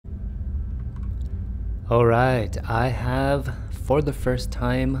Alright, I have, for the first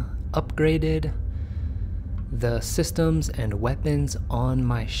time, upgraded the systems and weapons on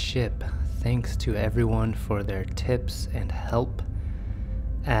my ship. Thanks to everyone for their tips and help.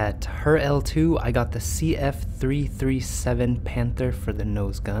 At her L2, I got the CF337 Panther for the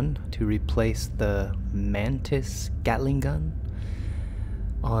nose gun to replace the Mantis Gatling gun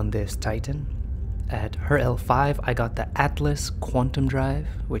on this Titan. At her L5, I got the Atlas Quantum Drive,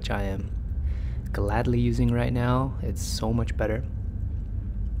 which I am gladly using right now. It's so much better.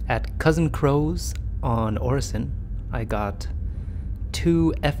 At Cousin Crow's on Orison, I got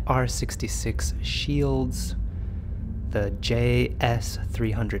two FR66 shields, the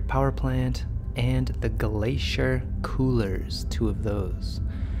JS300 power plant, and the Glacier coolers, two of those.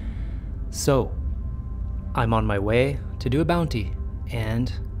 So I'm on my way to do a bounty, and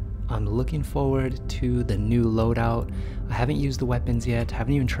I'm looking forward to the new loadout. I haven't used the weapons yet,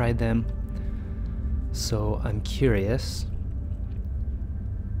 haven't even tried them, so I'm curious.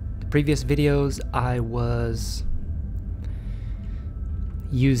 The previous videos I was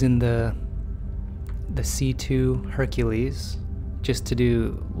using the C2 Hercules just to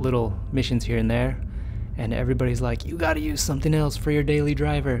do little missions here and there, and everybody's like, you gotta use something else for your daily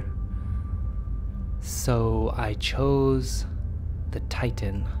driver. So I chose the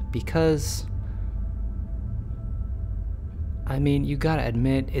Titan because, I mean, you gotta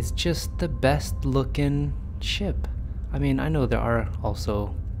admit, it's just the best looking ship. I mean, I know there are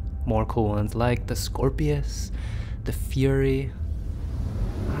also more cool ones like the Scorpius, the Fury.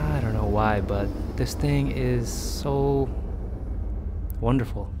 I don't know why, but this thing is so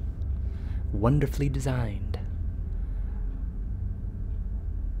wonderful, wonderfully designed.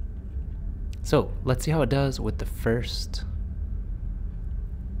 So let's see how it does with the first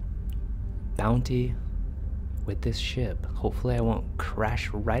bounty with this ship. Hopefully I won't crash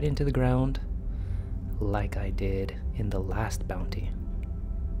right into the ground like I did in the last bounty.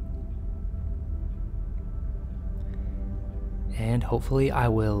 And hopefully I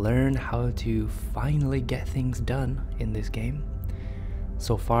will learn how to finally get things done in this game.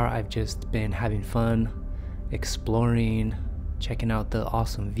 So far I've just been having fun, exploring, checking out the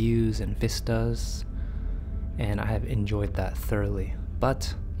awesome views and vistas, and I have enjoyed that thoroughly.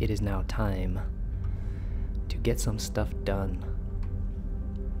 But it is now time to get some stuff done.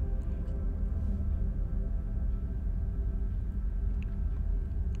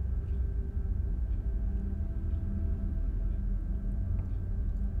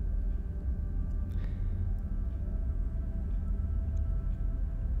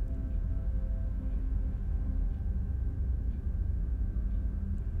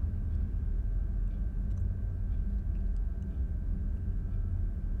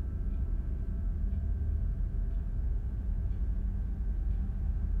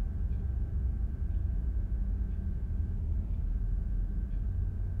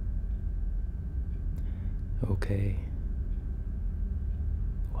 Okay.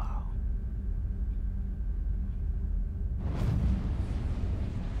 Wow.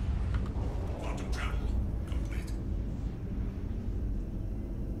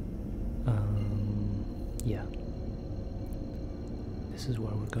 Yeah. This is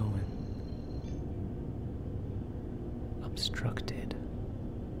where we're going. Obstructed.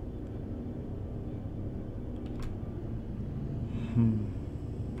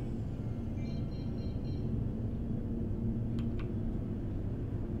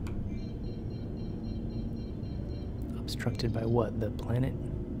 Obstructed by what? The planet?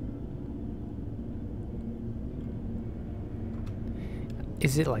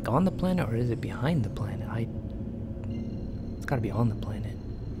 Is it like on the planet or is it behind the planet? It's gotta be on the planet.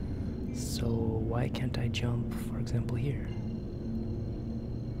 So why can't I jump, for example, here?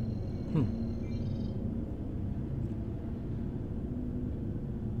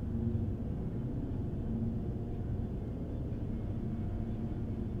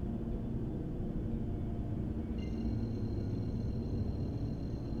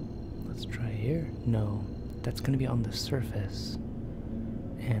 Let's try here. No, that's gonna be on the surface.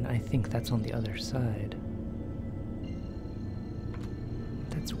 And I think that's on the other side.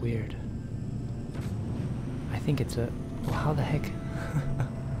 That's weird. I think it's a... Well, how the heck?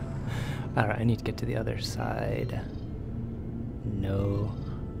 Alright, I need to get to the other side. No.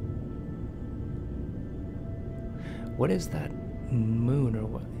 What is that moon or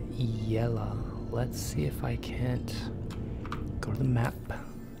what? Yellow. Let's see if I can't go to the map.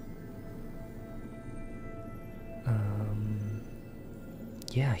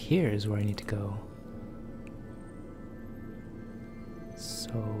 Yeah, here is where I need to go.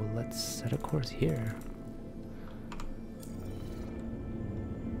 So let's set a course here.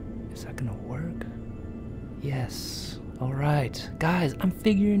 Is that gonna work? Yes. Alright. Guys, I'm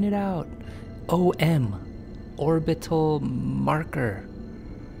figuring it out. OM. Orbital marker.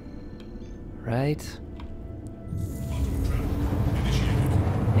 Right?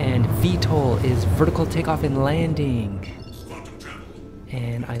 And VTOL is vertical takeoff and landing.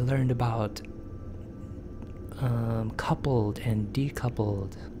 And I learned about coupled and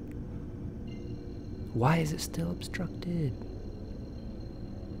decoupled. Why is it still obstructed?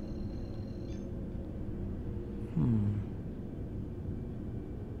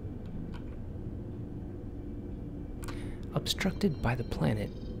 Obstructed by the planet.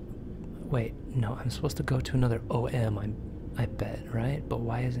 Wait, no, I'm supposed to go to another OM, I bet, right? But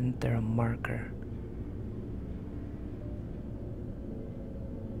why isn't there a marker?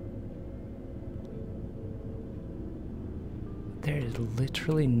 There is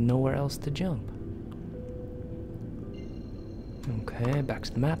literally nowhere else to jump. Okay, back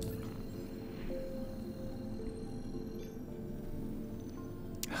to the map.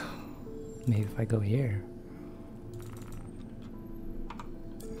 Maybe if I go here.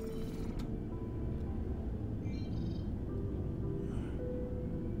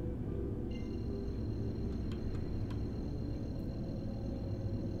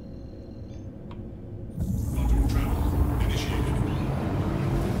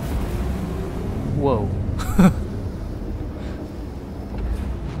 Whoa.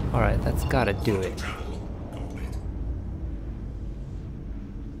 Alright, that's gotta do it.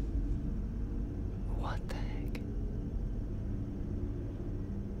 What the heck?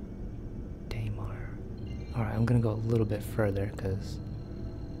 Daymar. Alright, I'm gonna go a little bit further because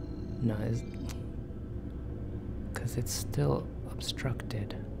it's still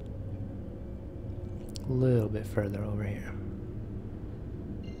obstructed. A little bit further over here.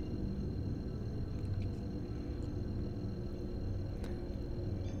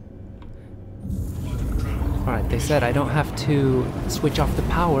 Alright, they said I don't have to switch off the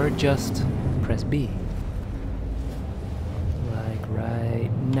power, just press B. Like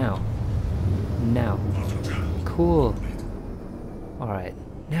right now. Now. Cool. Alright,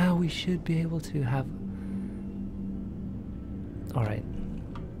 now we should be able to have... Alright.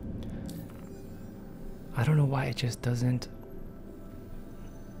 I don't know why it just doesn't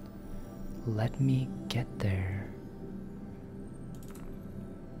let me get there.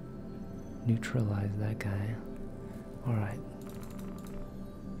 Neutralize that guy. Alright.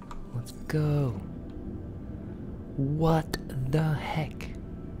 Let's go. What the heck?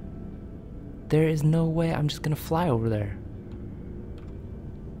 There is no way I'm just gonna fly over there.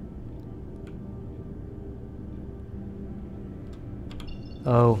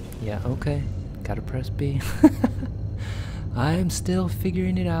 Oh, yeah, okay. Gotta press B. I'm still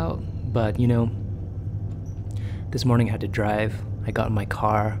figuring it out. But, you know, this morning I had to drive. I got in my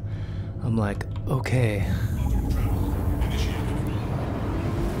car. I'm like, okay.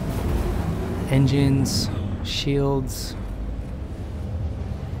 Engines, shields.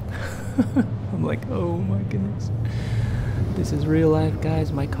 I'm like, oh my goodness. This is real life,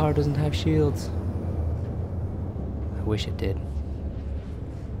 guys. My car doesn't have shields. I wish it did.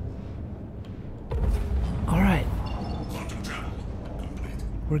 Alright.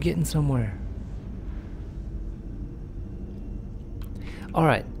 We're getting somewhere.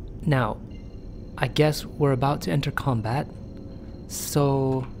 Alright. Now, I guess we're about to enter combat,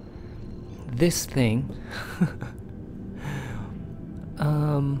 so this thing,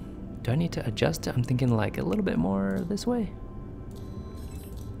 do I need to adjust it? I'm thinking like a little bit more this way.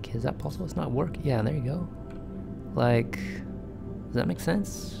 Okay, is that possible? It's not working. Yeah, there you go. Like, does that make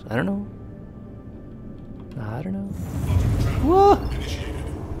sense? I don't know. I don't know. Whoa!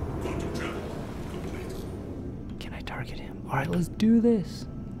 Can I target him? Alright, let's do this.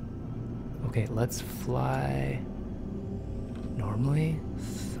 Okay, let's fly normally.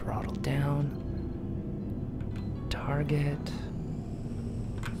 Throttle down. Target.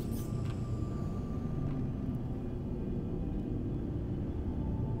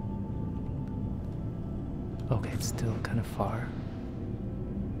 Okay, it's still kind of far.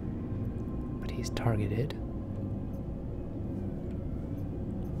 But he's targeted.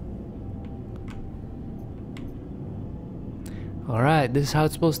 Alright, this is how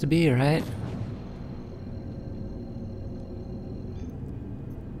it's supposed to be, right?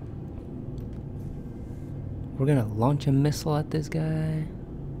 We're gonna launch a missile at this guy.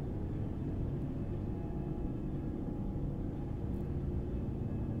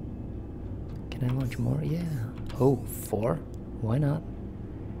 Can I launch more? Yeah. Oh, 4? Why not?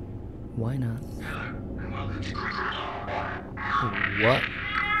 Why not? What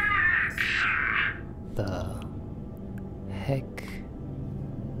the heck?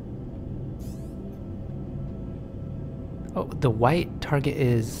 Oh, the white target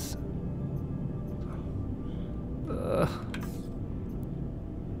is...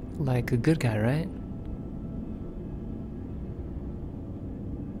 like a good guy, right?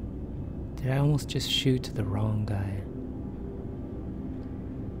 Did I almost just shoot the wrong guy?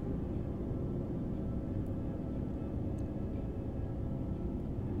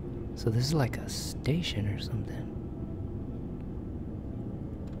 So this is like a station or something.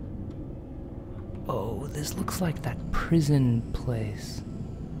 Oh, this looks like that prison place.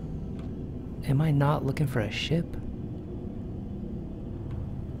 Am I not looking for a ship?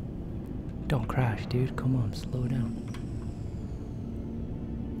 Don't crash, dude. Come on, slow down.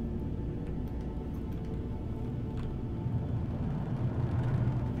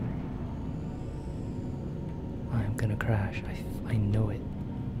 I'm gonna crash. I know it.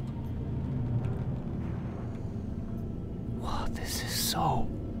 Wow, this is so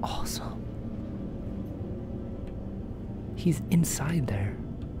awesome. He's inside there.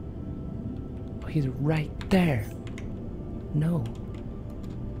 Oh, he's right there. No.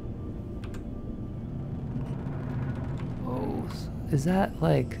 Oh, is that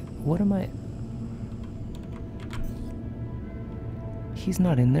like, what am I? He's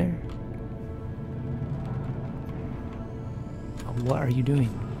not in there. Oh, what are you doing?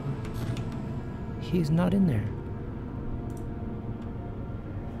 He's not in there.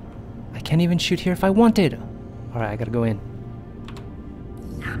 I can't even shoot here if I wanted. Alright, I gotta go in.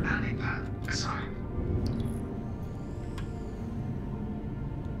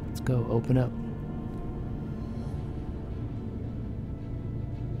 Let's go, open up.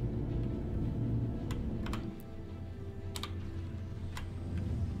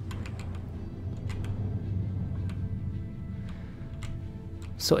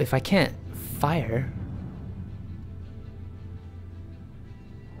 So if I can't fire...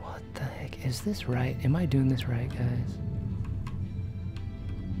 What the heck? Is this right? Am I doing this right, guys?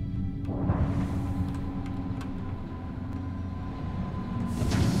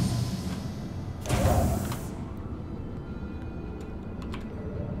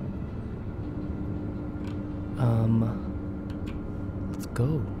 Let's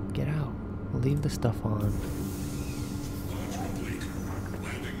go. Get out. Leave the stuff on.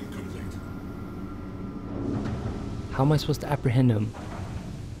 How am I supposed to apprehend him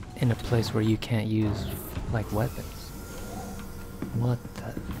in a place where you can't use, like, weapons? What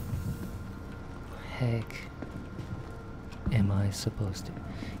the heck am I supposed to?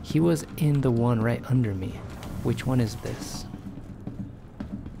 He was in the one right under me. Which one is this?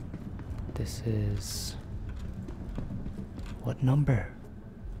 This is... What number?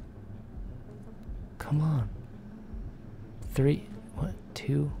 Come on. 3, what,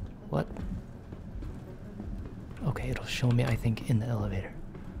 2, what? Okay, it'll show me, I think, in the elevator.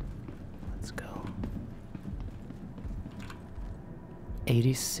 Let's go.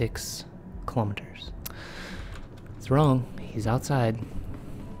 86 kilometers. It's wrong. He's outside.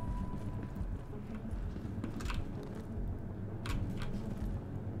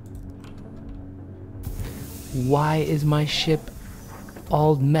 Why is my ship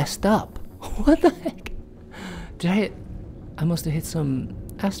all messed up? What the heck? Did I must have hit some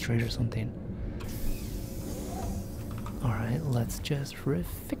asteroid or something. Alright, let's just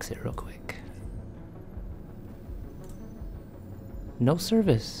fix it real quick. No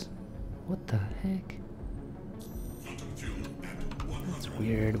service. What the heck? That's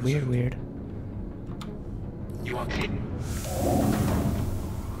weird, weird. You are kidding.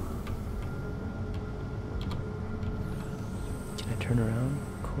 Can I turn around?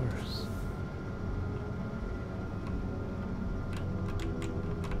 Of course.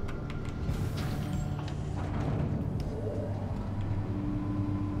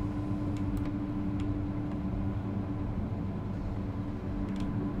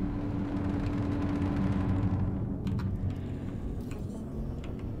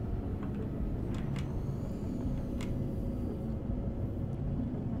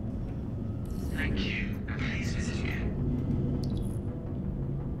 Thank you, and please visit again.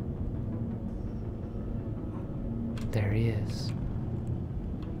 There he is.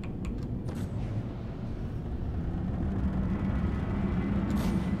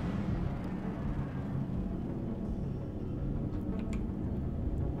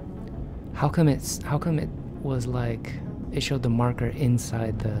 How come it was like it showed the marker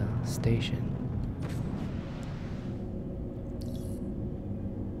inside the station?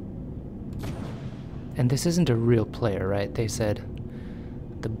 And this isn't a real player, right? They said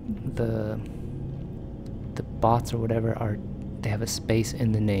the bots or whatever they have a space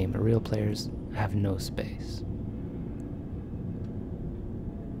in the name. Real players have no space.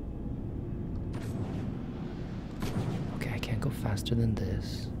 Okay, go faster than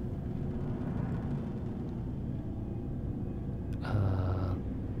this.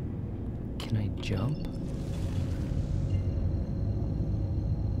 Can I jump?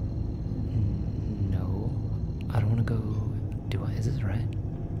 No. I don't want to go. Do I? Is this right?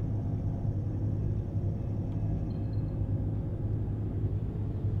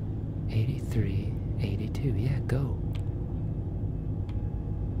 $83, $82. Yeah, go.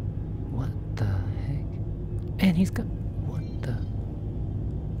 What the heck? And he's got. What the?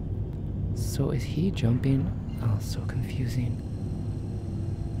 So is he jumping? Oh, so confusing.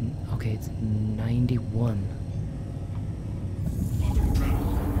 Okay, it's 91.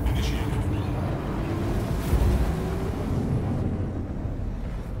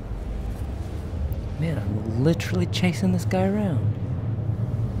 Man, I'm literally chasing this guy around.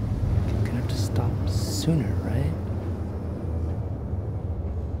 I'm gonna have to stop sooner, right?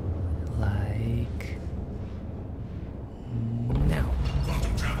 Like now.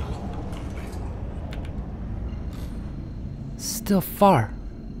 Still far.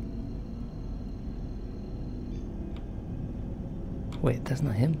 Wait, that's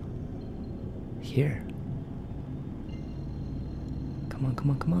not him. Here. Come on,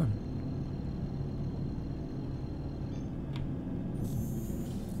 come on, come on.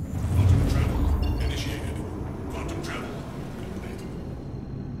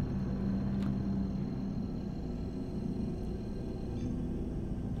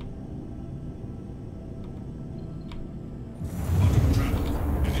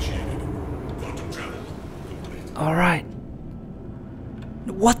 All right.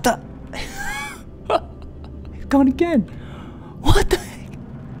 What the? He's gone again. What the heck?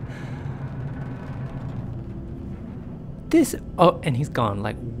 This. Oh, and he's gone.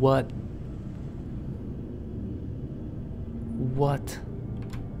 Like, what? What?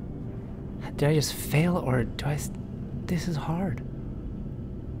 Did I just fail or do I? This is hard.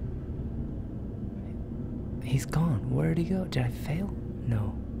 He's gone. Where did he go? Did I fail?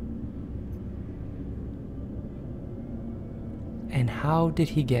 No. And how did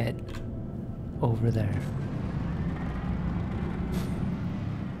he get over there?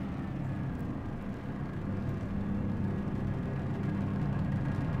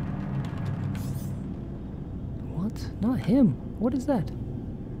 What? Not him. What is that?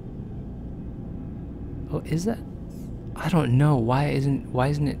 Oh, is that? I don't know. Why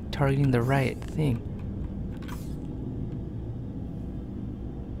isn't it targeting the right thing?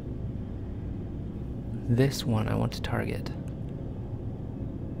 This one I want to target.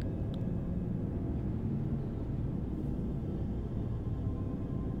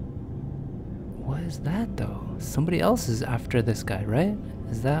 What is that though? Somebody else is after this guy, right?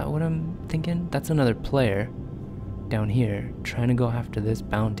 Is that what I'm thinking? That's another player down here trying to go after this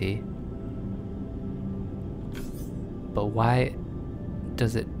bounty. But why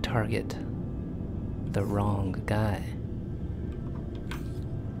does it target the wrong guy?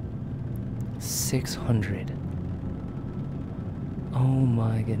 600. Oh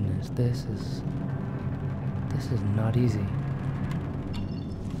my goodness, this is not easy.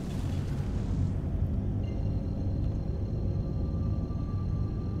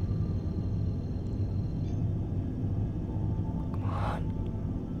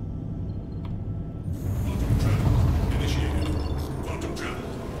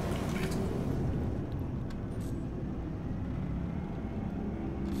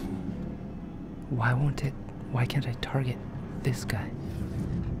 Why can't I target this guy?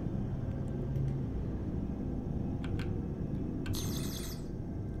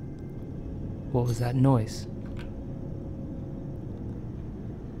 What was that noise?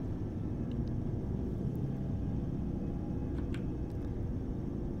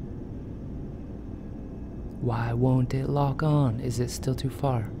 Why won't it lock on? Is it still too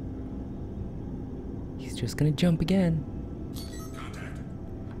far? He's just gonna jump again.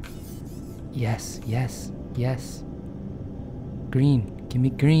 Yes, yes, yes. Green, give me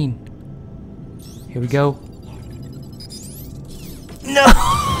green. Here we go. No!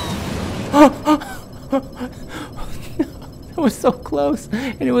 That was so close,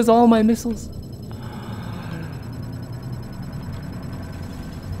 and it was all my missiles.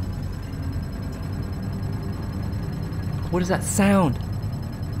 What is that sound?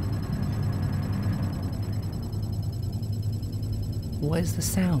 What is the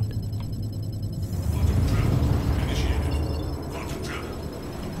sound?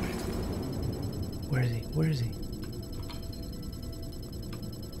 Where is he? Where is he?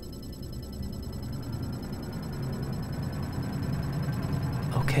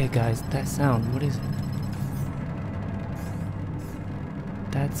 Okay, guys, that sound, what is it?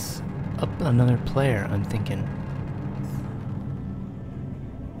 That's another player, I'm thinking.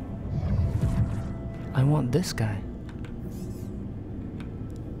 I want this guy.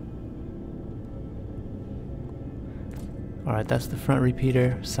 Alright, that's the front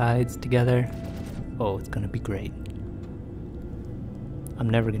repeater, sides together. Oh, it's gonna be great. I'm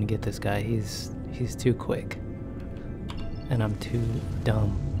never gonna get this guy. He's too quick. And I'm too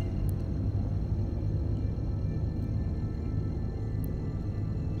dumb.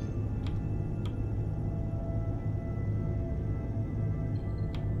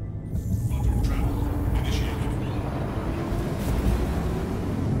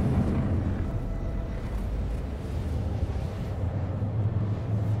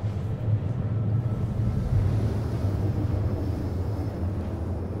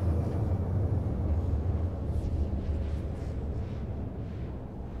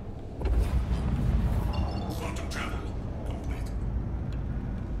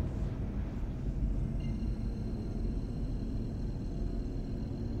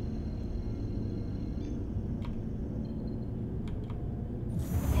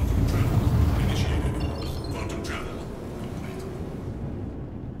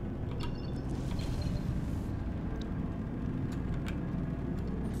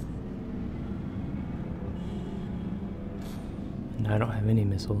 I don't have any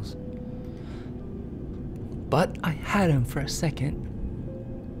missiles. But I had him for a second.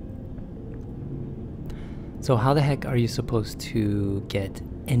 So how the heck are you supposed to get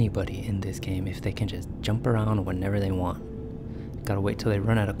anybody in this game if they can just jump around whenever they want? Gotta wait till they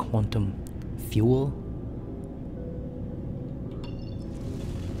run out of quantum fuel?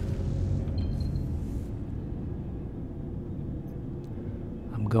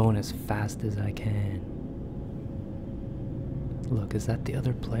 I'm going as fast as I can. Look, is that the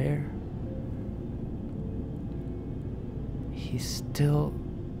other player? He's still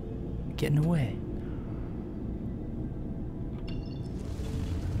getting away.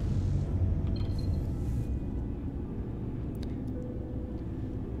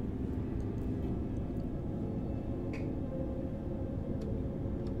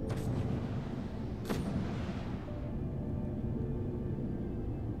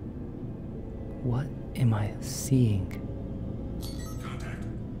 What am I seeing?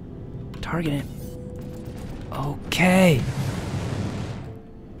 Target him. Okay.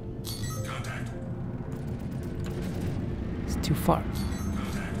 Contact. It's too far.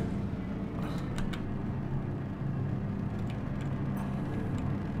 Contact.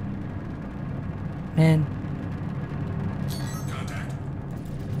 Man. Contact.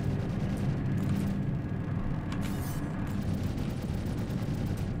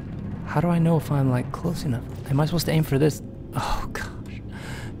 How do I know if I'm like close enough? Am I supposed to aim for this? Oh gosh.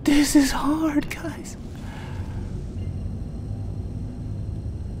 This is hard, guys.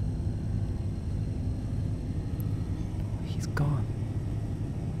 He's gone.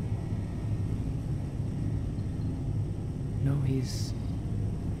 No, he's...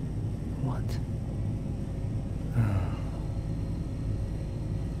 What?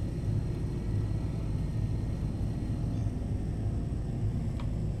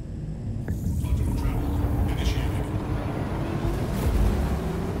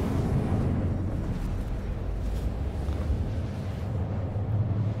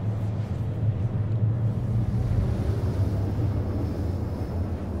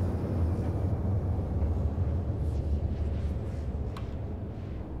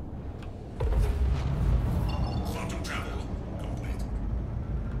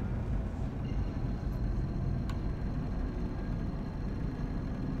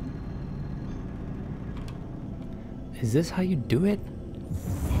 Is this how you do it?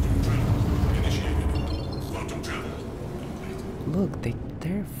 Look,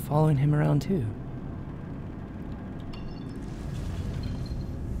 they're following him around too.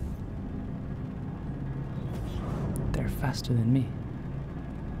 They're faster than me.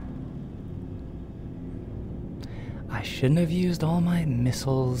 I shouldn't have used all my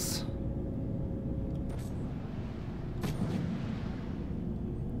missiles.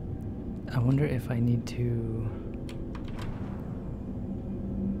 I wonder if I need to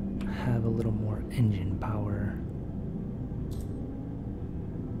have a little more engine power.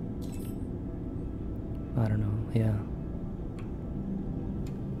 I don't know, yeah.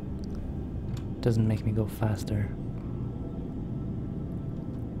 Doesn't make me go faster.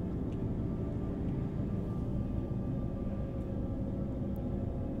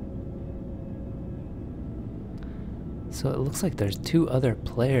 So it looks like there's two other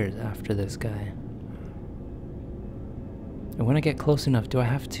players after this guy. And when I get close enough, do I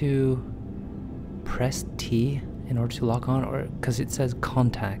have to press T in order to lock on? Or because it says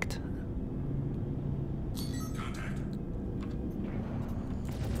contact.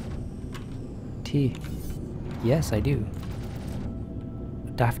 T. Yes, I do.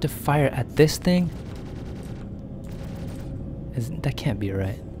 Do I have to fire at this thing? That can't be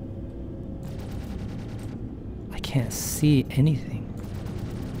right. I can't see anything.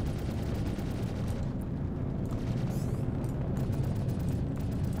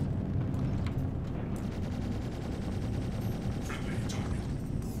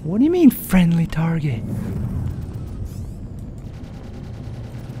 What do you mean, friendly target?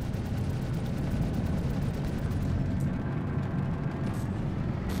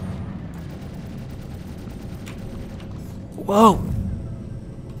 Whoa!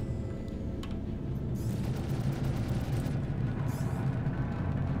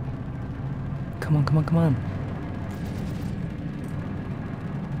 Come on, come on, come on.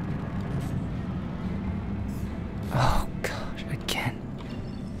 Oh gosh, again.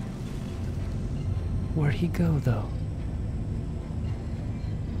 Where'd he go though?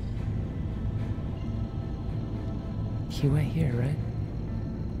 He went here, right?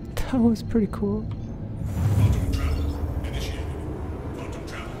 That was pretty cool.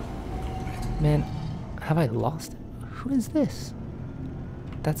 Man, have I lost it? Who is this?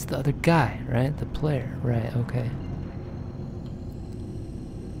 That's the other guy, right? The player, right, okay.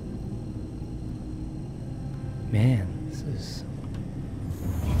 Man, this is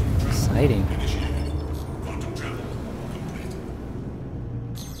exciting.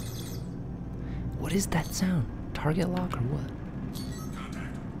 What is that sound? Target lock or what?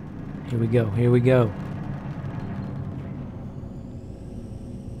 Here we go, here we go.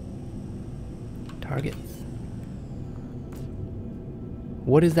 Target.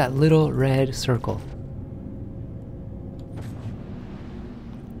 What is that little red circle?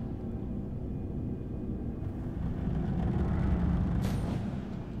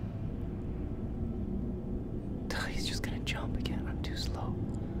 He's just gonna jump again. I'm too slow.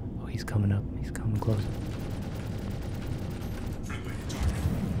 Oh, he's coming up. He's coming closer.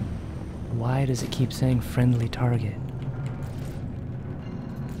 Why does it keep saying friendly target?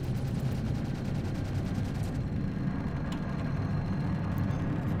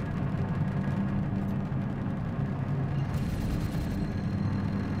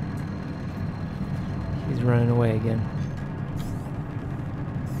 He's running away again.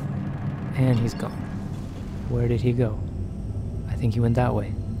 And he's gone. Where did he go? I think he went that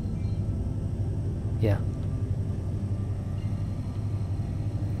way. Yeah.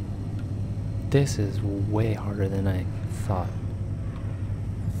 This is way harder than I thought.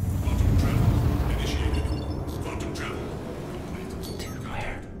 Dude,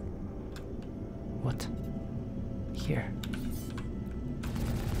 where? What? Here.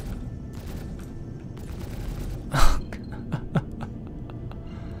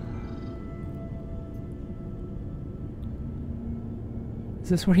 Is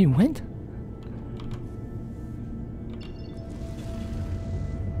this where he went?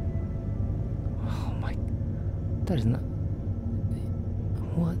 Oh my... That is not...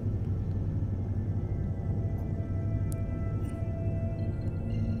 What?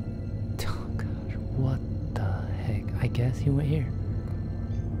 Oh gosh, what the heck? I guess he went here.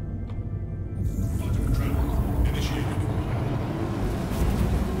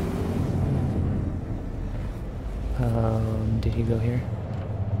 Did he go here?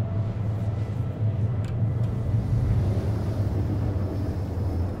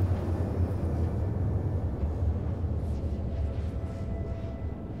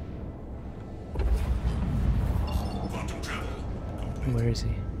 Where is he?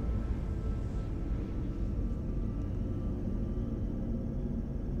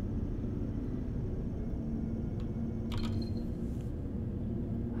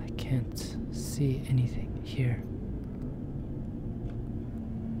 I can't see anything here.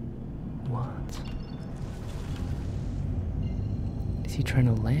 What? Is he trying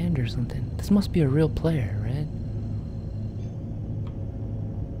to land or something? This must be a real player, right?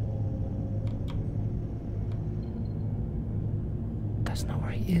 That's not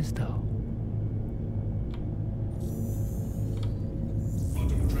where he is, though.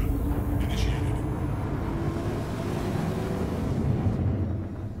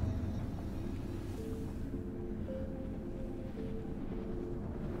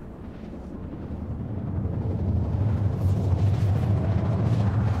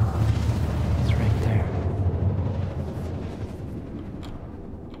 It's right there.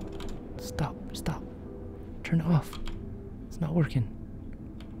 Stop, stop. Turn it off. It's not working.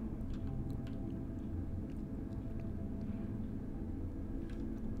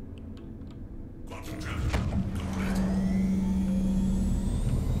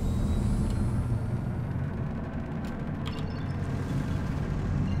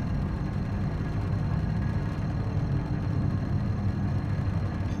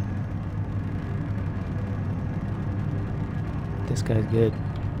 this guy's good.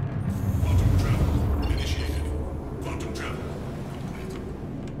 Quantum travel initiated. Quantum travel.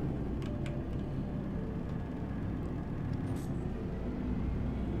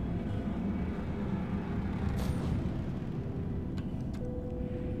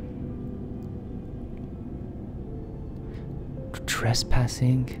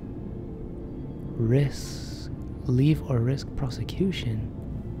 Trespassing. Leave or risk prosecution.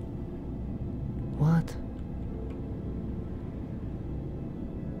 What?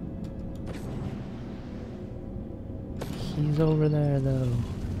 He's over there though.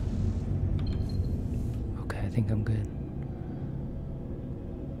 Okay, I think I'm good.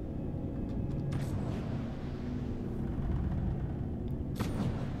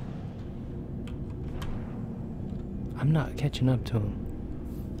 I'm not catching up to him.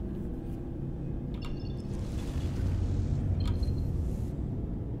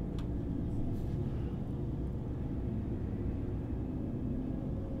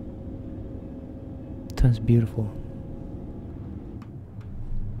 That's beautiful.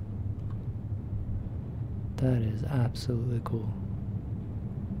 That is absolutely cool.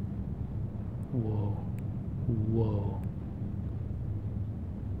 Whoa. Whoa.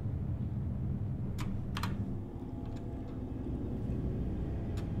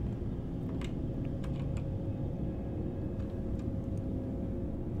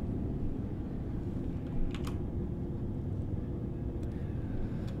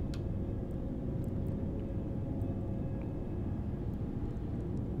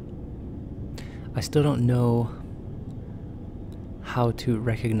 I still don't know how to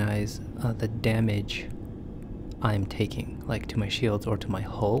recognize the damage I'm taking, like to my shields or to my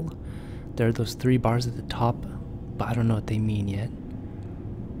hull. There are those 3 bars at the top, but I don't know what they mean yet.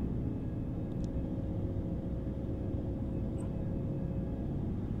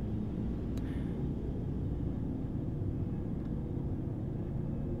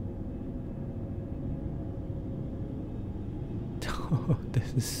 Oh,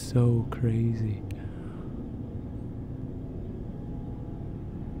 this is so crazy.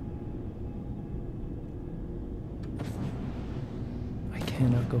 I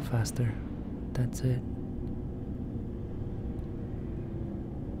cannot go faster. That's it.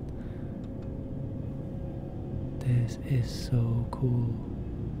 This is so cool.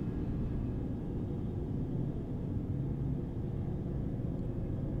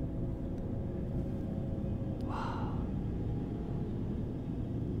 Wow.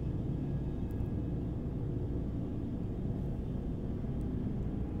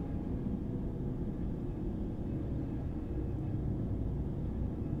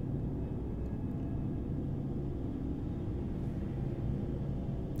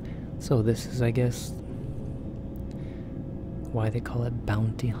 So this is, I guess, why they call it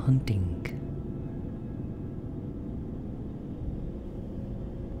bounty hunting.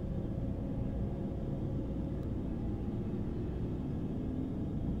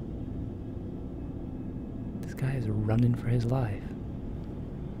 This guy is running for his life.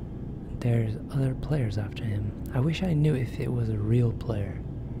 There's other players after him. I wish I knew if it was a real player.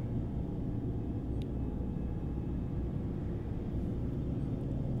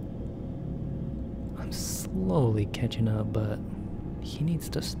 I'm slowly catching up, but he needs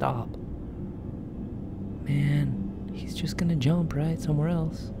to stop. Man, he's just gonna jump right somewhere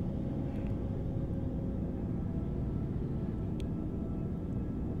else.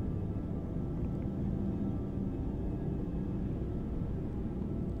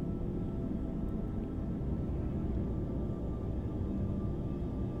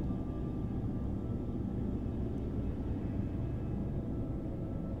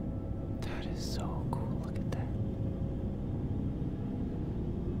 That is so cool. Look at that.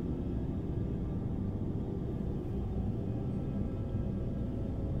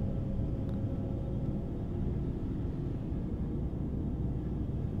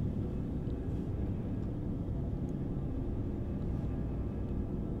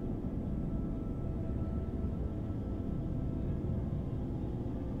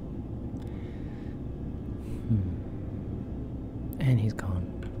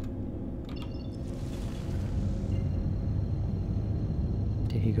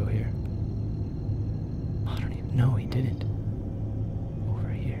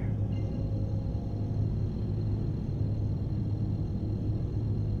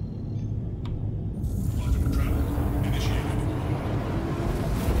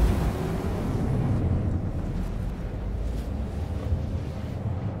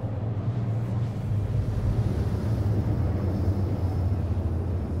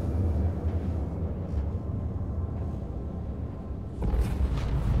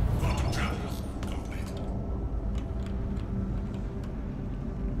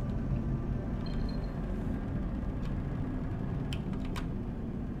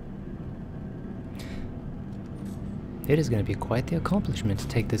 It is going to be quite the accomplishment to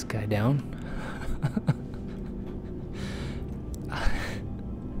take this guy down.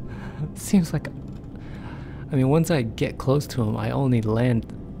 Seems like... I mean, once I get close to him, I only land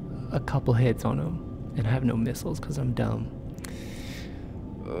a couple hits on him. And I have no missiles because I'm dumb.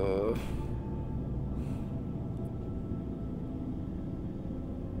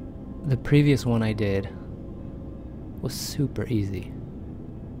 The previous one I did was super easy,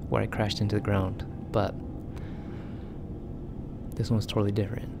 where I crashed into the ground, but this one's totally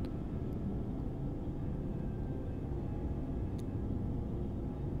different.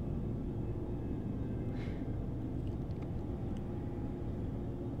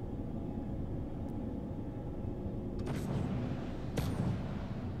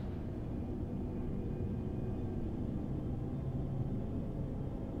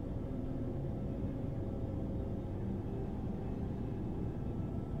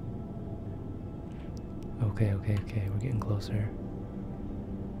 Okay, we're getting closer.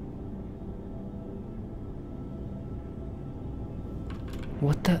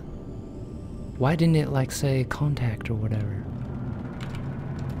 What the? Why didn't it like say contact or whatever?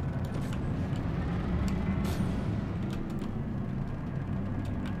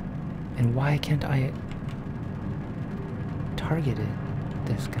 And why can't I target it,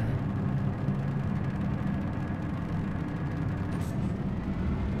 this guy?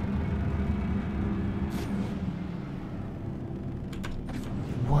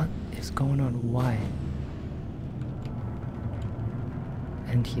 What is going on? Why?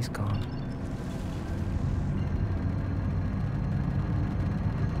 And he's gone.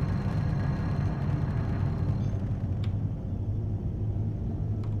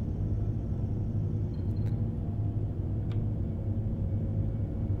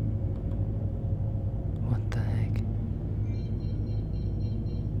 What the heck?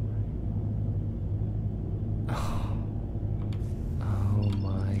 Oh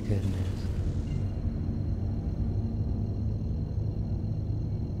my goodness.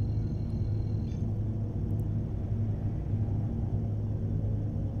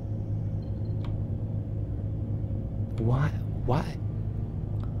 Why? Why?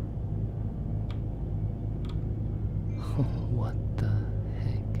 Oh, what the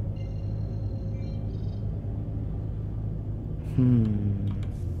heck?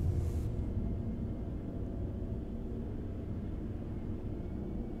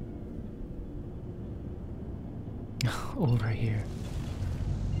 Over here.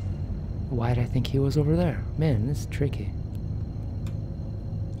 Why'd I think he was over there? Man, this is tricky.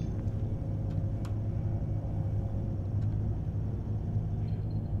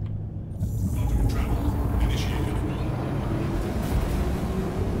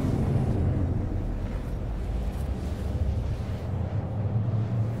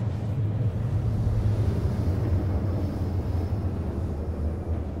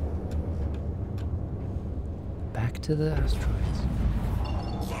 Back to the asteroids.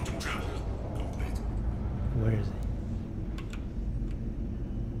 Quantum travel complete. Where is he?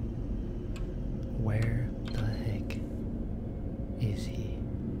 Where the heck is he?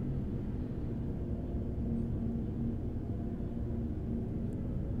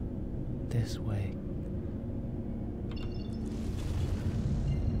 This way.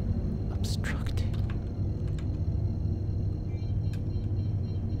 Obstructed.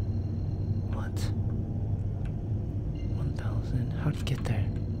 What? 1000. How'd he get there?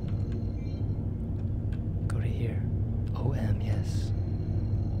 Go to here. OM, yes.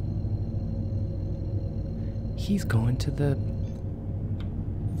 He's going to the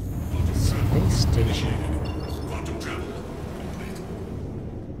space station. Quantum travel complete.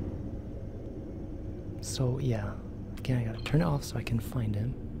 So, yeah. Again, I gotta turn it off so I can find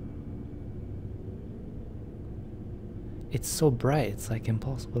him. It's so bright, it's like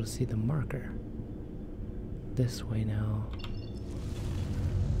impossible to see the marker. This way now.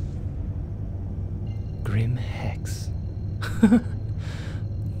 Grim Hex.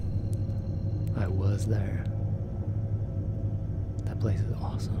 I was there. That place is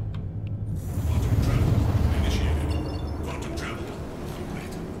awesome. Quantum travel initiated. Quantum travel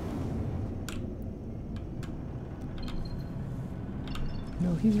complete.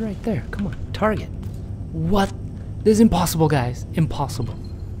 No, he's right there. Come on, target. What? This is impossible, guys. Impossible.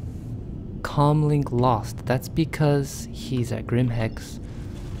 Comlink lost. That's because he's at Grim Hex.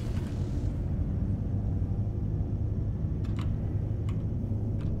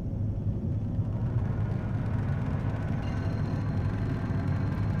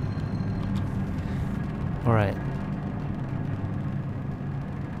 Alright.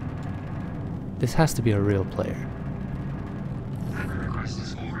 This has to be a real player. That request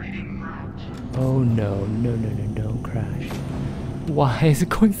is already en route. Oh no, no, no, no, don't crash. Why is it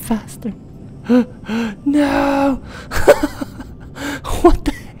going faster? No! What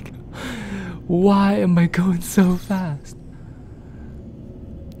the heck? Why am I going so fast?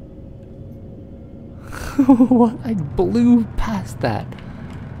 What? I blew past that.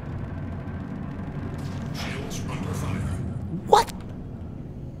 Shields under fire. What?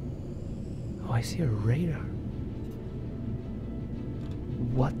 Oh, I see a radar.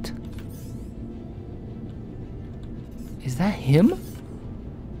 What? Is that him?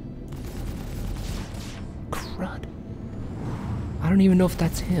 Crud. I don't even know if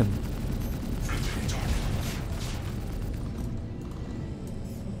that's him. Friendly target.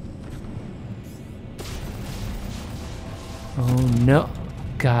 Oh no.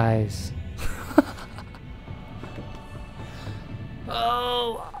 Guys.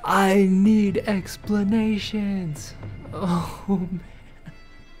 Oh, I need explanations. Oh man.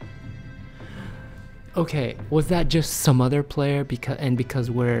 Okay, was that just some other player because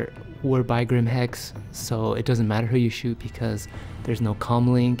we're by Grim Hex, so it doesn't matter who you shoot because there's no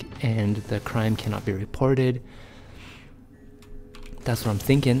comlink and the crime cannot be reported. That's what I'm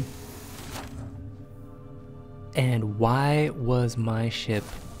thinking. And why was my ship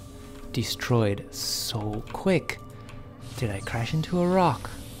destroyed so quick? Did I crash into a rock?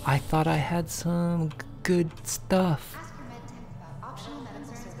 I thought I had some good stuff. Ask your med tech about optional medical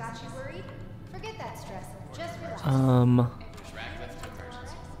services. Got you worried? Forget that stress. Just relax.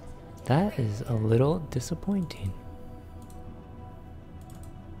 That is a little disappointing.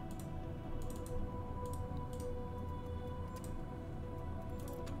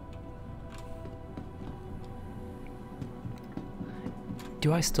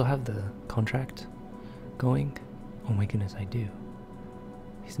 Do I still have the contract going? Oh my goodness, I do.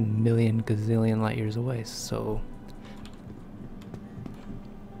 He's a million gazillion light years away, so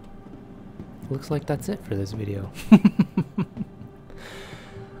looks like that's it for this video.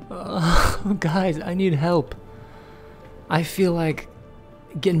 Guys, I need help. I feel like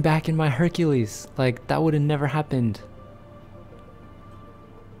getting back in my Hercules. Like, that would have never happened.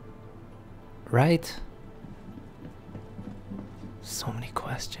 Right? So many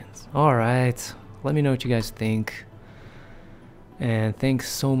questions. Alright, let me know what you guys think. And thanks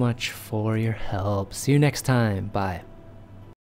so much for your help. See you next time. Bye.